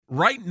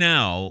right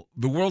now,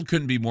 the world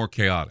couldn't be more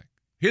chaotic.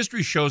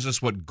 History shows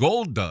us what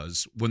gold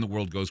does when the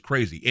world goes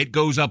crazy. It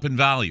goes up in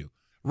value.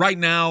 Right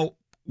now,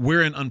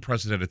 we're in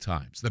unprecedented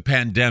times. The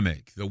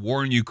pandemic, the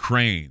war in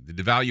Ukraine, the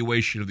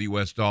devaluation of the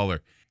U.S.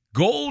 dollar.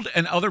 Gold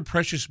and other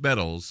precious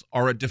metals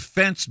are a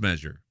defense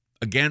measure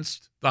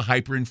against the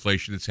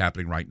hyperinflation that's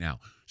happening right now.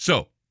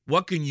 So,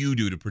 what can you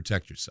do to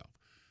protect yourself?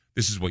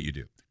 This is what you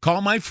do. Call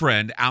my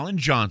friend Alan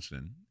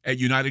Johnson at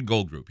United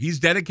Gold Group. He's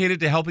dedicated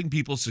to helping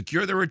people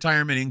secure their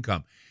retirement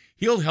income.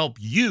 He'll help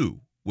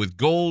you with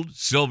gold,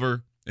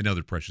 silver, and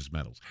other precious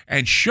metals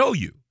and show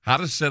you how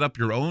to set up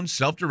your own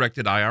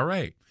self-directed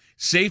IRA.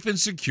 Safe and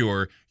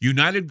secure,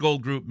 United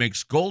Gold Group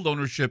makes gold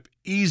ownership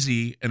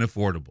easy and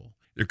affordable.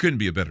 There couldn't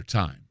be a better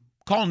time.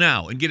 Call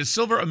now and get a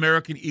Silver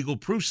American Eagle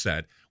proof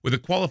set with a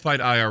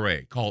qualified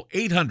IRA. Call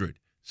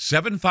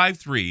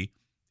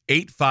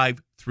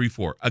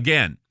 800-753-8534.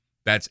 Again,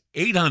 that's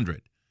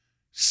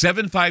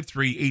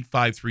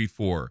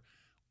 800-753-8534.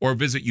 Or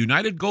visit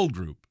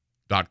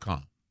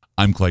UnitedGoldGroup.com.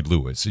 I'm Clyde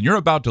Lewis, and you're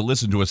about to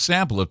listen to a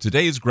sample of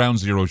today's Ground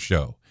Zero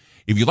show.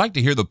 If you'd like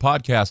to hear the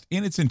podcast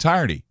in its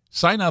entirety,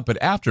 sign up at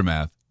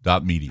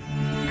aftermath.media.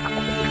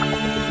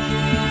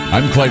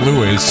 I'm Clyde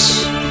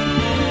Lewis,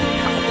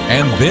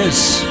 and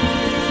this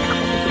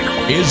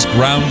is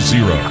Ground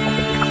Zero.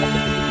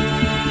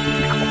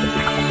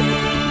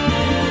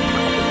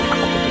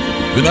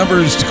 The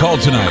numbers to call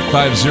tonight,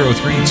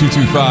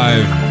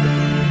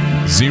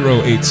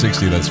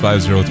 503-225-0860. That's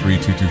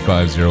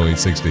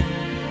 503-225-0860.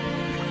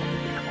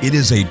 It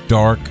is a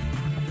dark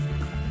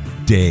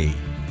day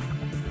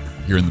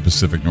here in the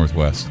Pacific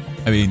Northwest.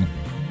 I mean,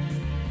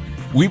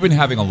 we've been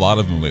having a lot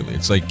of them lately.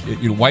 It's like,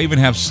 why even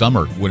have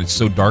summer when it's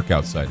so dark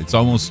outside? It's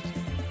almost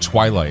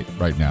twilight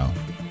right now.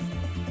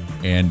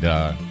 And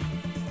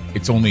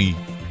it's only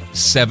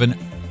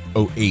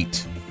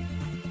 7:08.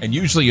 And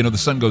usually, the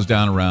sun goes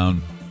down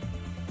around,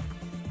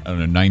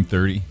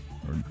 9:30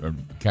 or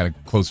kind of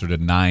closer to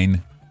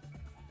 9.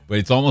 But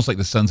it's almost like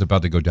the sun's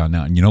about to go down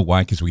now. And you know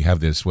why? Because we have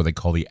this, what they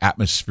call the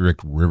atmospheric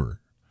river.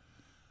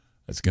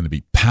 That's going to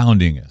be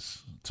pounding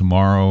us.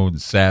 Tomorrow,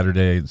 and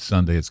Saturday, and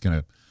Sunday, it's going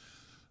to,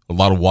 a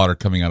lot of water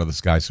coming out of the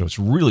sky. So it's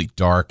really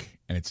dark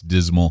and it's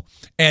dismal.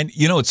 And,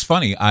 it's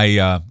funny.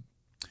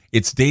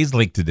 It's days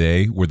like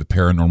today where the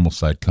paranormal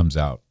side comes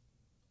out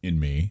in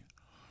me.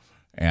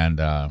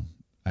 And I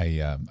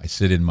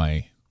sit in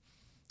my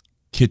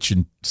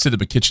kitchen, sit at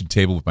my kitchen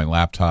table with my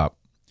laptop,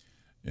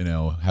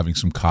 having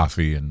some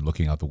coffee and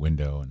looking out the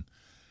window, and,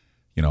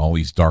 all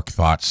these dark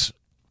thoughts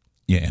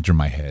enter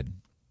my head.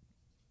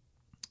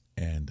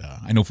 And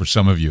I know for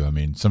some of you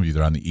that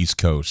are on the East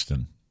Coast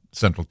and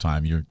Central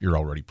Time, you're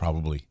already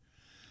probably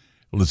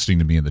listening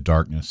to me in the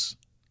darkness.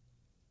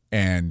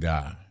 And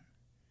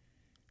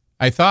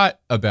I thought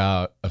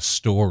about a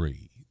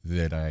story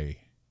that I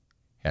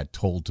had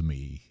told to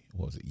me,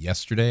 what was it,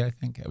 yesterday, I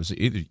think? It was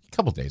a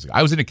couple of days ago.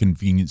 I was in a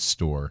convenience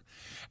store.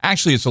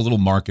 Actually, it's a little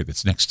market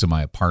that's next to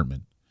my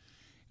apartment.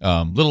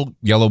 Little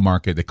yellow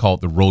market. They call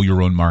it the Roll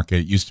Your Own Market.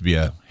 It used to be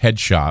a head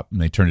shop, and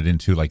they turned it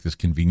into like this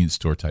convenience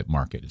store type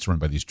market. It's run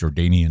by these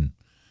Jordanian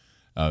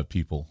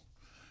people.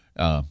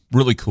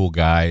 Really cool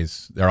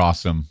guys. They're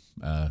awesome.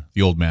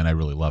 The old man I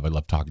really love. I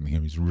love talking to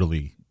him. He's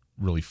really,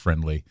 really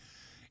friendly.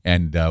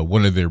 And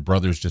one of their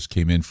brothers just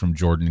came in from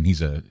Jordan, and he's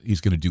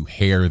going to do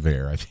hair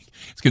there. I think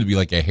it's going to be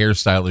like a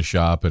hairstylist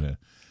shop and a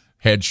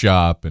head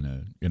shop,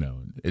 and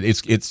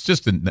it's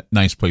just a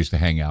nice place to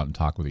hang out and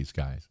talk with these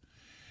guys.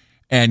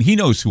 And he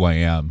knows who I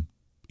am.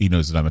 He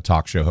knows that I'm a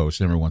talk show host.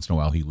 And every once in a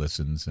while, he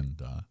listens,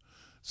 and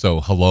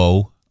so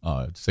hello,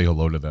 say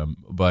hello to them.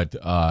 But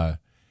I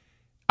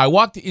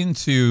walked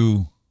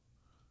into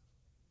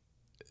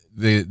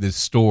the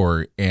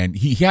store, and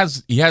he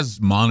has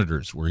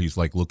monitors where he's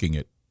like looking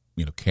at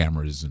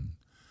cameras, and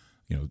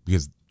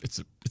because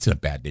it's in a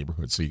bad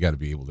neighborhood, so you got to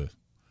be able to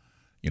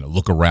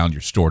look around your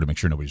store to make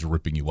sure nobody's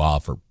ripping you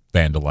off or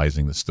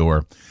vandalizing the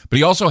store. But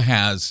he also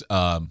has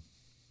a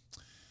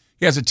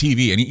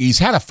TV, and he's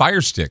had a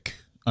Fire Stick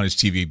on his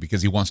TV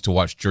because he wants to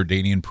watch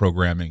Jordanian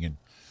programming and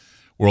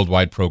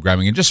worldwide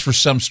programming, and just for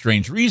some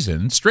strange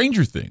reason,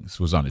 Stranger Things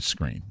was on his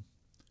screen.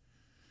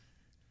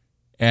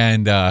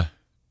 And it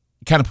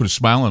kind of put a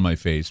smile on my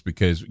face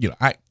because,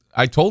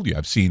 I told you,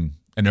 I've seen,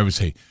 and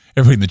everybody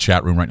in the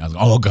chat room right now is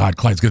like, oh, God,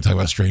 Clyde's going to talk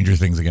about Stranger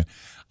Things again.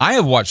 I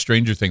have watched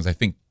Stranger Things, I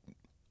think,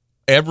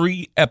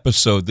 every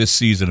episode this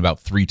season about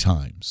 3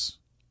 times.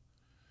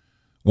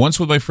 Once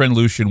with my friend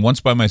Lucian,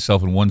 once by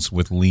myself, and once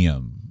with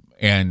Liam.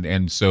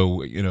 And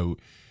so,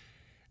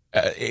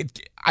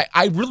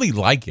 I really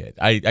like it.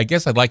 I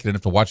guess I'd like it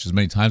enough to watch as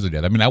many times as I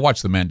did. I mean, I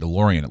watched The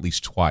Mandalorian at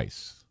least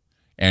twice.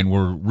 And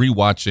we're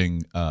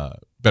rewatching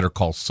Better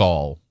Call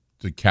Saul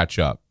to catch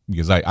up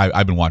because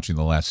I've been watching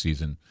the last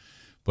season,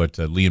 but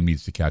Liam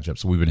needs to catch up.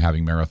 So we've been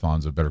having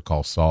marathons of Better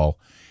Call Saul.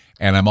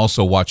 And I'm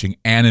also watching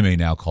anime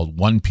now called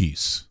One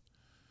Piece,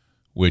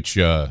 which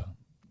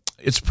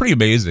it's pretty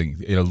amazing.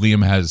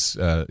 Liam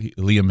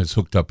has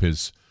hooked up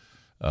his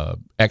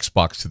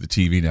Xbox to the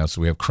TV now,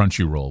 so we have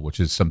Crunchyroll, which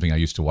is something I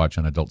used to watch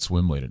on Adult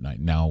Swim late at night.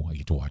 Now I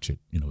get to watch it,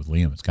 with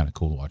Liam. It's kind of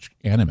cool to watch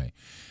anime.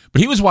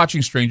 But he was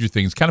watching Stranger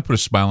Things, kind of put a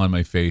smile on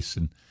my face,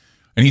 and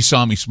he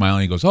saw me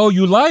smiling. He goes, "Oh,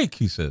 you like?"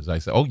 He says. I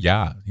said, "Oh,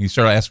 yeah." He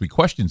started asking me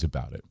questions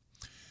about it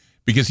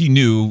because he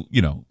knew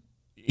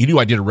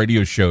I did a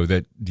radio show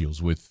that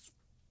deals with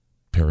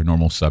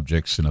paranormal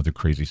subjects and other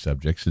crazy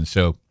subjects. And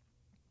so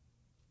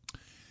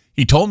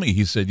he told me,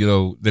 he said,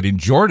 that in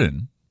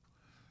Jordan,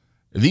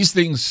 these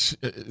things,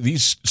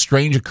 these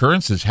strange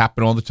occurrences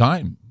happen all the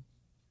time.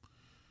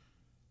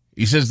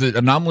 He says that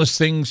anomalous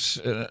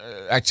things,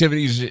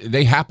 activities,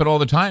 they happen all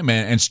the time,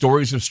 and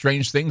stories of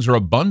strange things are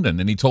abundant.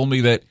 And he told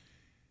me that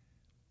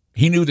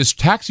he knew this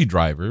taxi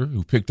driver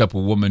who picked up a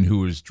woman who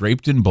was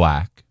draped in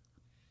black.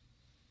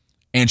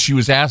 And she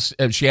asked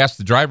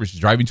the driver,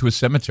 she's driving to a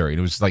cemetery, and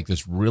it was like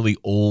this really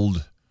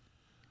old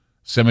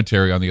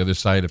cemetery on the other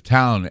side of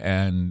town.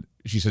 And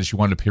she said she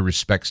wanted to pay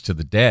respects to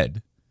the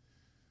dead.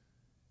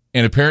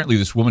 And apparently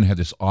this woman had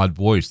this odd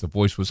voice. The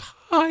voice was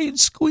high and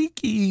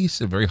squeaky. It's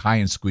a very high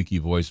and squeaky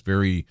voice,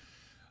 very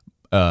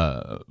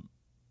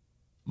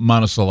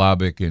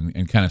monosyllabic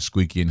and kind of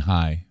squeaky and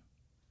high.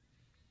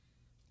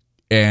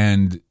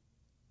 And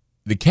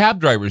the cab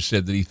driver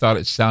said that he thought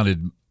it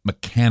sounded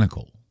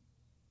mechanical.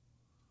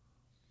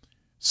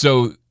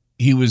 So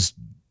he was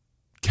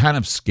kind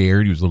of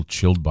scared. He was a little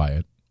chilled by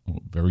it,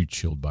 very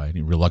chilled by it.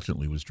 He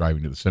reluctantly was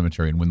driving to the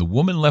cemetery. And when the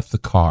woman left the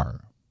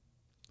car,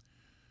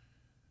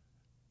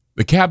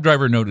 the cab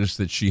driver noticed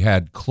that she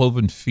had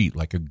cloven feet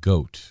like a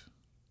goat.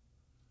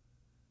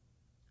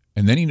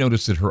 And then he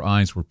noticed that her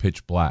eyes were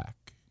pitch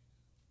black.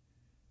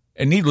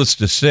 And needless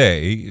to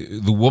say,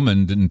 the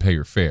woman didn't pay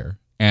her fare.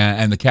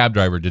 And the cab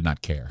driver did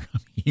not care.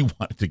 He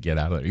wanted to get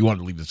out of there. He wanted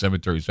to leave the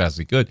cemetery as fast as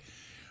he could.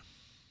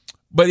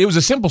 But it was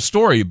a simple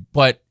story.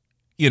 But,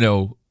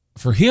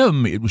 for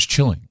him, it was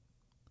chilling.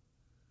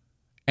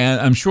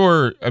 And I'm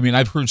sure,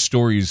 I've heard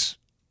stories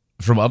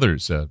from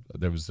others.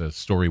 There was a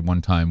story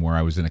one time where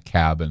I was in a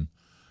cab and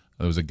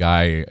there was a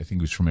guy, I think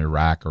he was from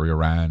Iraq or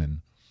Iran, and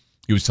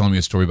he was telling me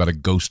a story about a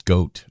ghost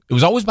goat. It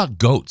was always about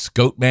goats,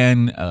 goat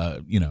men,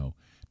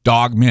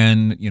 dog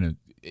men,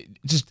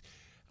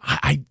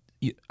 I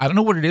don't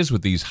know what it is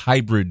with these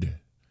hybrid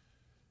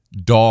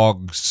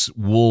dogs,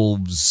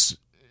 wolves,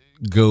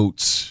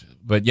 goats,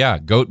 but yeah,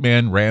 goat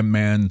man, ram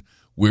man,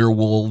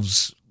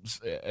 werewolves.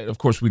 Of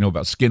course, we know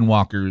about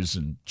skinwalkers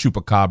and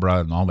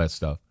chupacabra and all that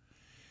stuff.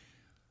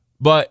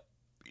 But,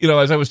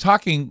 as I was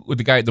talking with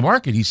the guy at the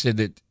market, he said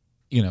that,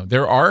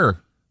 there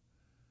are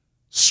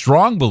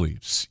strong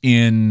beliefs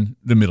in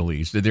the Middle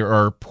East that there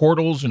are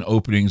portals and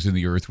openings in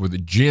the earth where the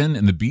jinn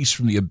and the beasts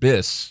from the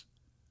abyss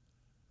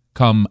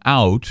come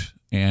out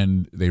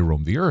and they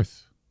roam the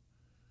earth.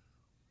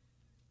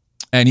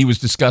 And he was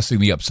discussing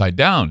the upside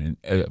down.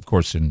 And, of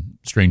course, in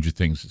Stranger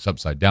Things, it's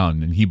upside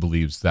down. And he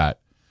believes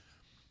that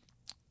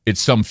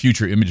it's some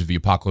future image of the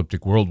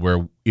apocalyptic world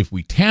where if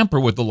we tamper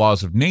with the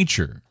laws of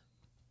nature,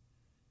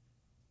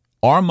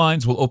 our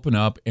minds will open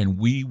up and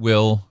we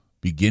will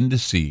begin to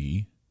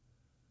see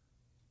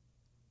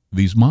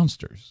these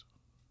monsters.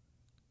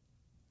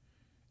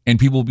 And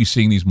people will be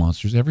seeing these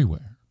monsters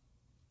everywhere.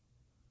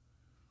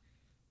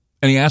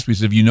 And he asked me, he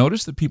said, have you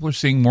noticed that people are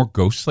seeing more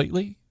ghosts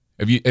lately?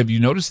 Have you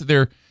noticed that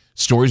there are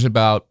stories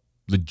about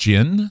the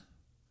jinn,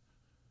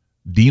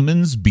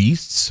 demons,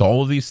 beasts,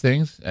 all of these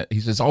things? He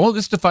says, all of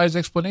this defies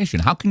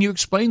explanation. How can you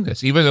explain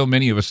this? Even though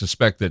many of us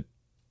suspect that,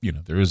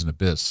 there is an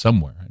abyss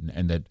somewhere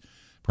and that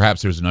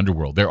perhaps there's an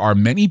underworld. There are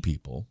many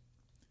people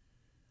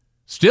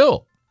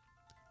still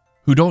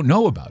who don't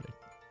know about it.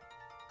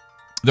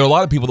 There are a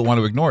lot of people that want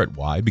to ignore it.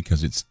 Why?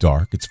 Because it's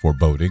dark, it's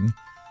foreboding,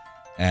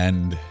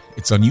 and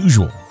it's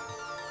unusual.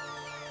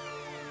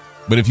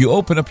 But if you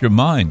open up your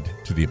mind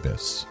to the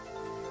abyss,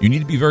 you need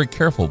to be very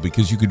careful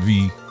because you could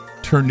be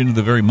turned into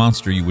the very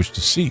monster you wish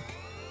to seek.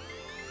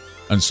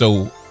 And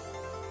so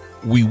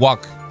we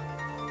walk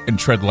and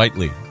tread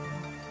lightly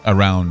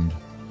around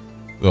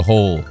the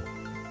hole,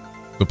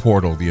 the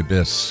portal, the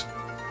abyss.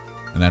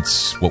 And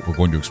that's what we're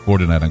going to explore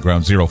tonight on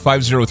Ground Zero.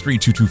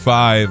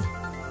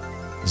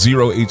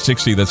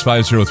 503-225-0860. That's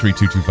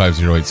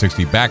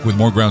 503-225-0860. Back with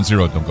more Ground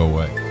Zero. Don't go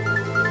away.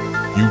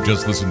 You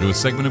just listened to a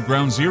segment of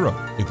Ground Zero.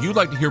 If you'd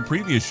like to hear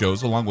previous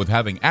shows along with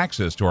having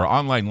access to our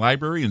online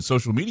library and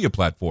social media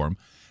platform,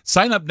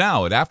 sign up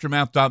now at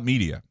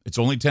aftermath.media. It's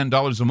only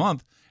 $10 a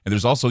month, and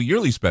there's also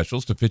yearly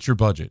specials to fit your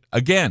budget.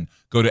 Again,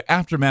 go to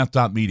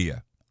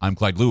aftermath.media. I'm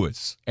Clyde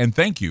Lewis, and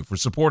thank you for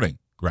supporting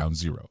Ground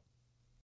Zero.